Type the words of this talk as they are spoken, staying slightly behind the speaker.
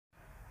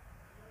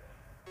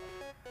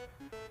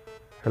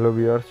Hello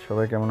viewers,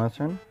 সবাই কেমন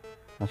আছেন?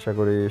 আশা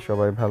করি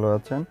সবাই ভালো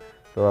আছেন।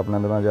 তো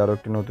আপনাদের মাঝে আরও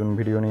একটি নতুন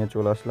ভিডিও নিয়ে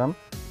চলে আসলাম।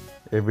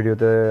 এই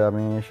ভিডিওতে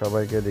আমি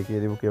সবাইকে দেখিয়ে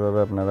দেব কীভাবে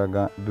আপনারা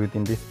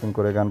 2-3টি স্পিন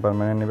করে গান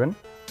পার্মানেন্ট নেবেন।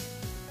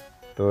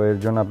 তো এর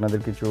জন্য আপনাদের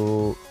কিছু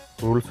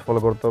রুলস ফলো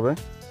করতে হবে,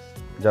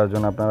 যার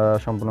জন্য আপনারা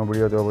সম্পূর্ণ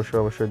ভিডিওতে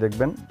অবশ্যই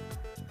দেখবেন,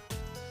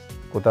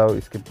 কোথাও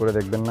স্কিপ করে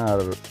দেখবেন না।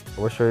 আর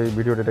অবশ্যই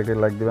ভিডিওটিতে একটি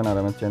লাইক দিবেন আর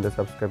আমার চ্যানেলটি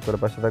সাবস্ক্রাইব করে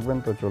পাশে থাকবেন।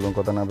 তো চলুন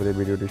কথা না বলে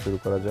ভিডিওটি শুরু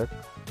করা যাক।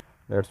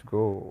 Let's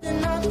go.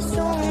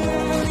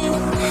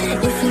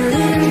 If you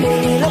leave me,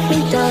 let me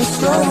down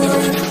slowly,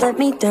 let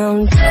me down.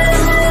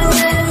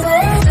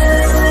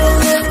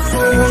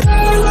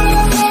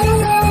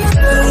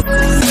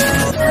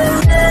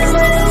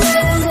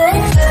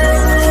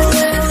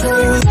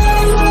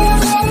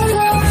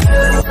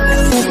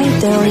 Let me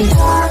down.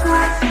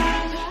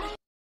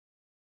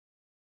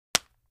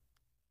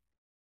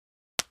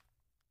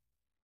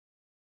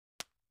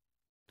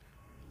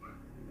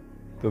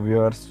 তো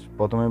ভিউয়ার্স,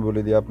 প্রথমে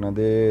বলে দিই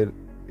আপনাদের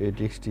এই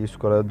ট্রিক্সটি ইউজ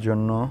করার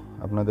জন্য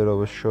আপনাদের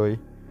অবশ্যই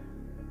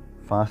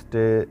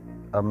ফার্স্টে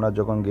আমরা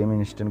যখন গেম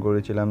ইনস্টল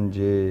করেছিলাম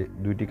যে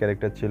দুইটি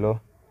ক্যারেক্টার ছিল,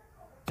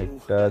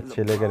 একটা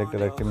ছেলে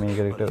ক্যারেক্টার একটা মেয়ে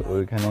ক্যারেক্টার,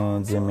 ওইখানে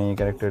যে মেয়ে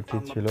ক্যারেক্টারটি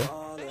ছিল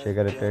সেই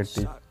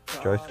ক্যারেক্টারটি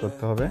চয়েস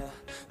করতে হবে।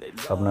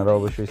 আপনারা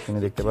অবশ্যই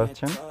স্ক্রিনে দেখতে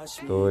পাচ্ছেন।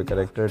 তো ওই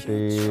ক্যারেক্টারটি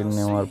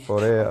নেওয়ার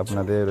পরে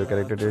আপনাদের ওই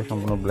ক্যারেক্টারটি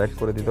সম্পূর্ণ ব্ল্যাক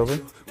করে দিতে হবে।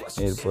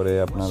 এরপরে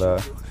আপনারা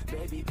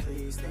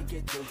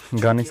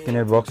গান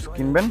স্কিনের বক্স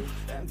কিনবেন।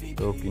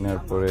 তো কেনার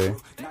পরে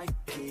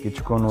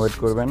কিছুক্ষণ ওয়েট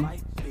করবেন।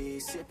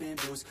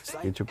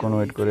 কিছুক্ষণ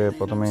ওয়েট করে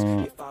প্রথমে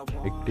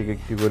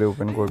একটি করে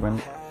ওপেন করবেন,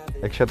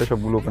 একসাথে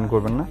সবগুলো ওপেন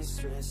করবেন না,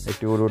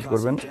 একটি করে ওয়েট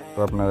করবেন। তো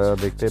আপনারা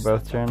দেখতেই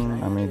পাচ্ছেন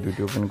আমি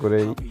দুটি ওপেন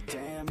করেই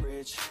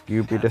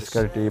কিউপিড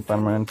স্কারটি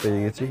পার্মানেন্ট পেয়ে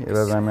গেছি।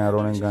 এভাবে আমি আরও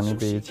অনেক গানই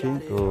পেয়েছি।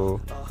 তো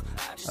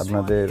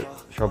আপনাদের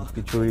সব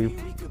কিছুই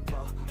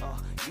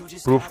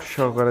প্রুফ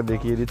সহকারে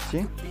দেখিয়ে দিচ্ছি।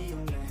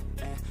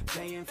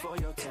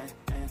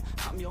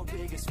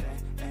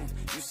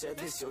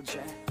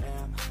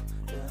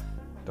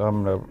 তো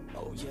আমরা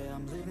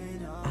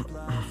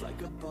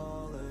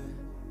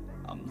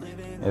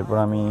এরপর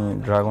আমি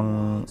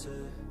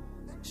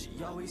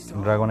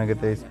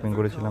ড্রাগনেকেতে স্পিন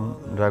করেছিলাম।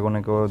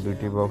 ড্রাগনেকেও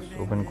দুইটি বক্স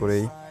ওপেন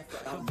করেই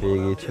পেয়ে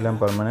গিয়েছিলাম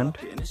পার্মানেন্ট।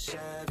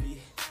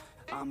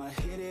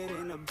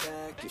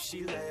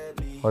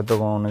 হয়তো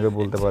অনেকে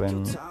বলতে পারেন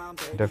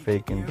এটা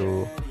ফেক, কিন্তু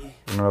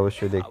আপনারা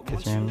অবশ্যই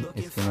দেখতেছেন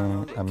স্ক্রিনে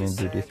আমি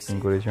দুইটি স্পিন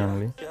করেছি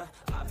অনলি।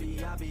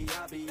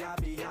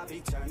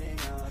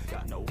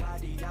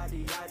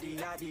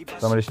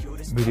 তো আমার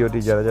ভিডিওটি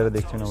যারা যারা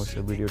দেখছেন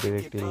অবশ্যই ভিডিওটির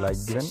একটি লাইক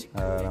দিবেন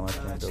আর আমার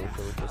চ্যানেলটি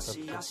অবশ্যই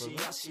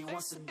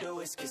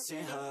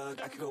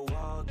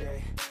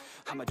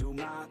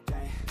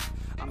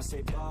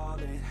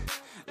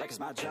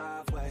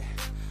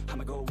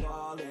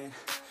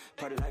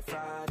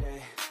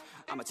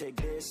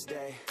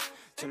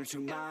Turn it to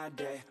my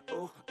day.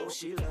 Oh, oh,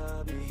 she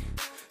love me.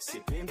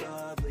 Sipping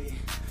bubbly,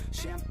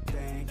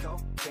 champagne,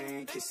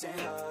 cocaine, kiss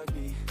and hug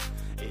me.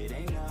 It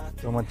ain't nothing.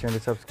 তো আমার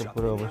চ্যানেলটি সাবস্ক্রাইব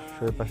করে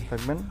অবশ্যই পাশে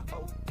থাকবেন।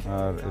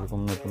 আর এরকম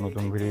নতুন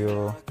নতুন ভিডিও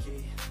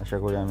আশা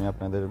করি আমি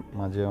আপনাদের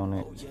মাঝে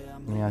অনেক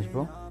নিয়ে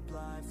আসবো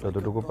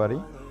যতটুকু পারি।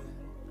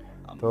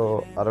 তো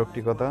আরও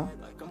একটি কথা,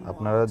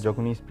 আপনারা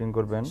যখনই স্প্রিং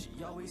করবেন,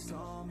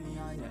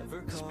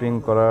 স্প্রিং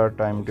করার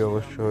টাইমটি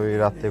অবশ্যই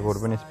রাতে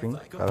করবেন স্প্রিং,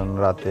 কারণ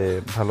রাতে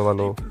ভালো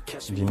ভালো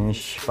জিনিস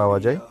পাওয়া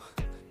যায়।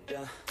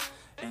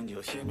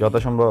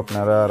 যথাসম্ভব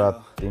আপনারা রাত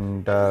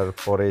 3টার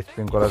পরে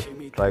স্প্রিং করার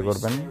ট্রাই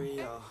করবেন,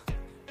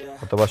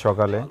 অথবা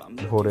সকালে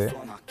ভোরে,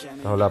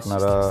 তাহলে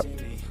আপনারা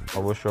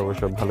অবশ্যই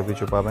ভালো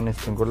কিছু পাবেন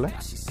স্প্রিং করলে।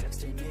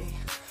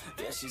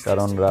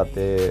 কারণ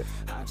রাতে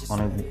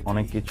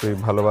অনেক কিছুই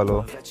ভালো ভালো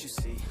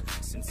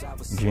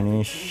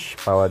জিনিস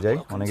পাওয়া যায়,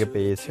 অনেকে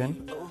পেয়েছেন।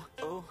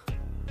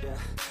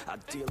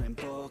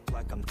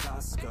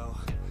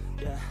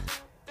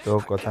 তো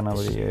কথা না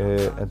বলি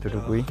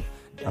এতটুকুই,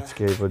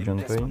 আজকে এই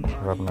পর্যন্তই।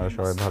 আপনারা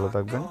সবাই ভালো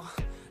থাকবেন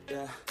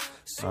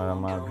আর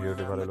আমার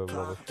ভিডিওটি ভালো লাগলে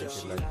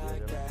অবশ্যই লাইক দিয়ে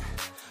যাবেন।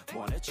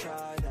 Wanna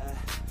try that,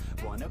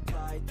 wanna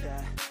bite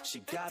that. She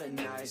got a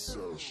nice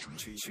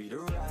treat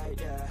her right,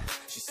 yeah.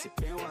 She's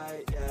sipping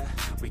white, yeah.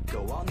 We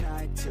go all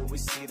night till we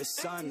see the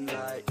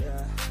sunlight,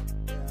 yeah.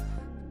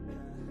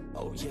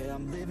 Oh yeah,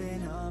 I'm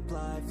living up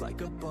life like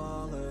a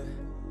baller.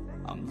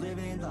 I'm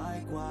living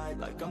like white,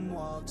 like I'm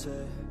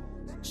Walter.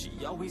 She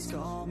always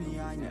call me,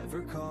 I never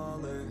call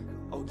her.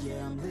 Oh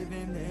yeah, I'm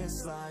living this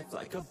life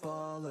like a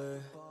baller.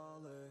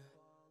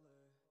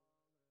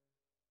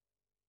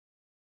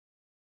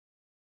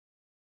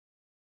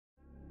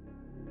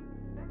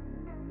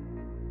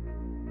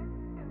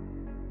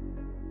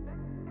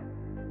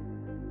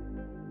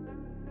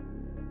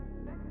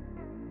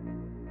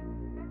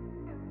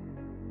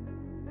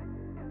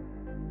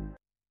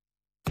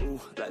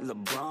 like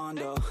LeBron,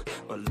 though,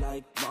 or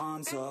like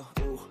Lonzo.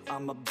 Ooh,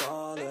 I'm a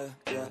baller,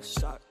 yeah,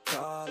 shot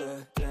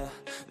caller, yeah.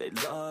 They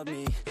love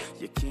me,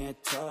 you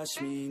can't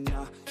touch me,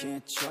 nah,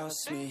 can't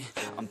trust me.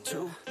 I'm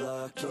too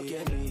lucky. Look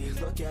at me,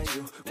 look at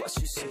you, what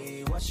you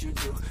see, what you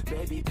do.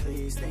 Baby,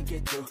 please think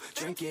it through.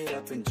 Drink it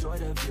up, enjoy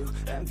the view.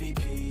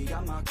 MVP,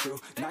 got my crew,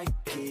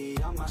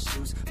 Nike on my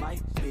shoes.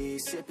 Might be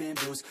sipping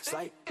booze,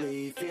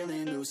 slightly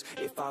feeling loose.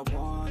 If I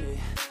want it,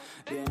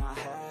 then I